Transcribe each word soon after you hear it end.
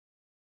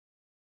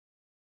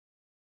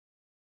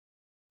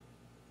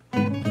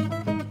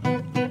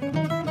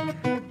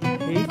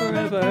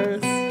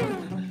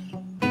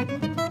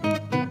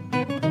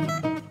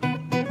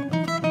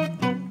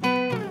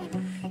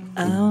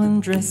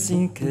undress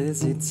you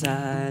 'cause you're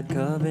tired,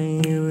 cover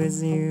you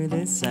as you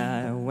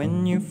decide.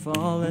 When you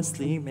fall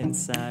asleep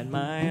inside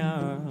my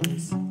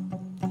arms,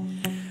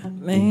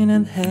 may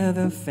not have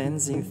the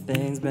fancy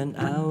things, but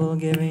I will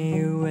give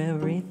you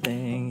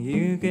everything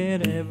you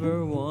could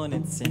ever want.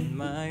 It's in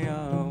my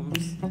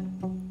arms.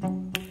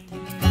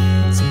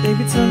 So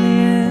baby, tell me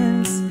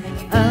yes,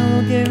 I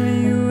will give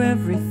you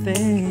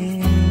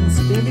everything.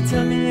 So baby,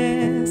 tell me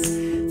yes,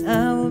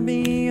 I will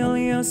be all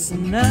yours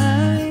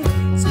tonight.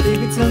 So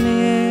baby, tell me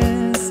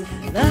yes,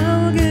 I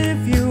will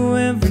give you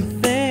everything.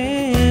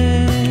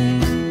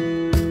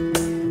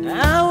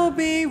 I will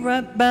be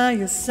right by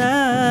your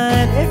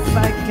side. If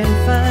I can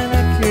find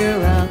a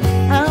cure,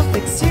 I'll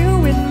fix you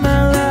with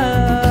my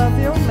love.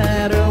 No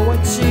matter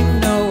what you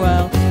know,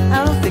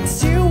 I'll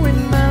fix you with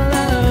my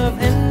love.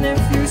 And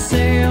if you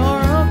say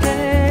you're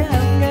okay,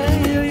 I'm gonna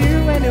heal you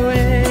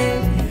anyway.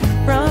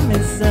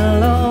 Promise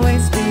I'll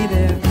always be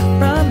there.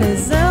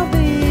 Promise I'll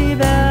be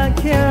the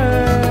cure.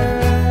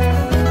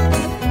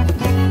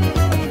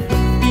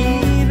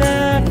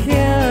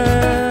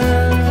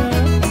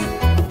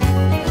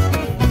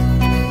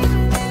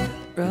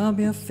 Rub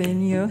your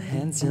feet, your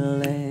hands, your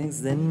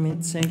legs, let me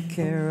take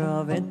care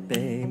of it,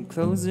 babe.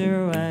 Close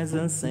your eyes,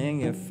 I'll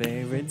sing your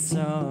favorite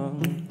song.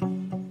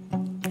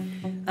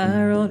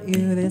 I wrote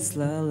you this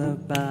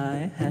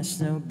lullaby. Hush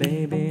now,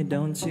 baby,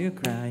 don't you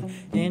cry.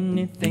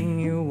 Anything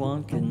you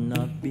want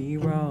cannot be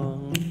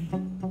wrong.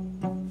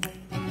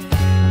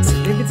 So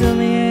baby, tell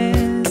me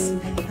yes,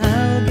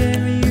 I'll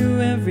give you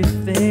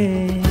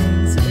everything.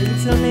 So baby,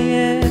 tell me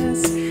yes,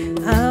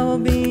 I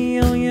will be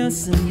all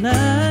yours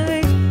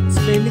tonight. So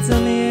baby,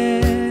 tell me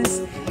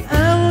yes,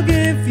 I will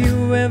give you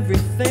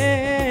everything.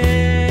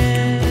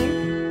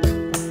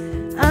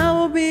 I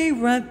will be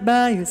right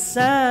by your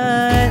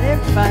side.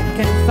 If I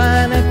can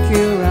find a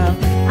cure,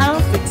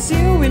 I'll fix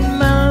you with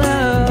my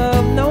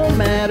love. No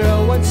matter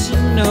what you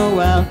know,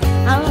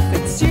 I'll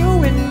fix you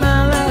with my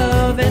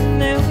love.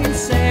 And if you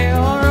say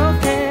you're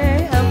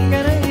okay, I'm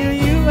gonna heal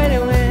you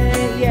anyway.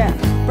 Yeah,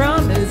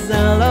 promise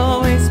I'll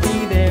always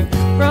be there.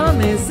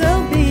 Promise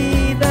I'll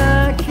be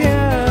the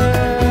cure.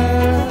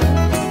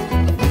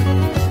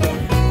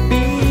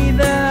 Be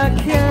the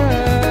cure.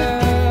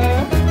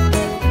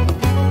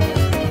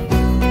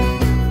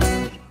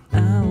 I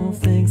will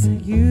fix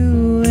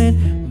you and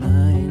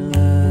my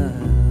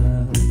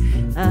love.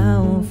 I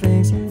will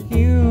fix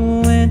you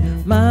and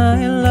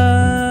my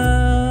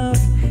love.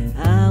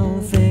 I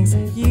will fix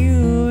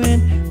you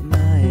and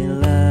my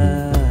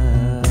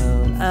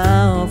love.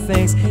 I'll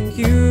fix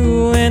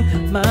you and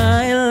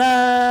my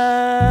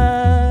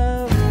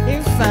love.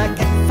 If I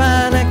can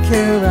find a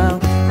cure,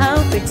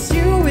 I'll fix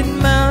you with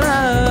my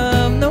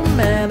love. No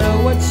matter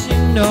what you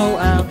know,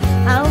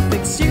 I'll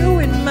fix you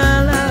with my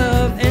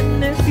love.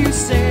 And if you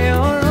say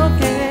you're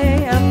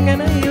okay, I'm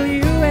gonna heal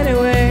you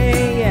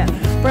anyway. Yeah,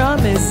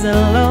 promise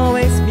I'll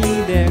always be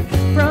there.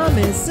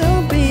 Promise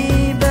I'll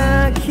be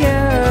the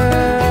cure.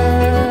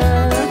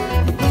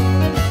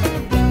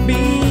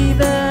 Be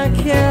the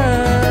cure.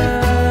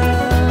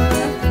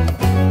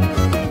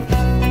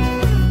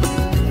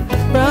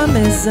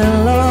 Promise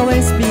I'll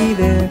always be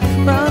there.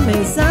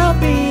 Promise I'll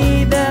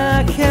be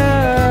the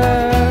cure.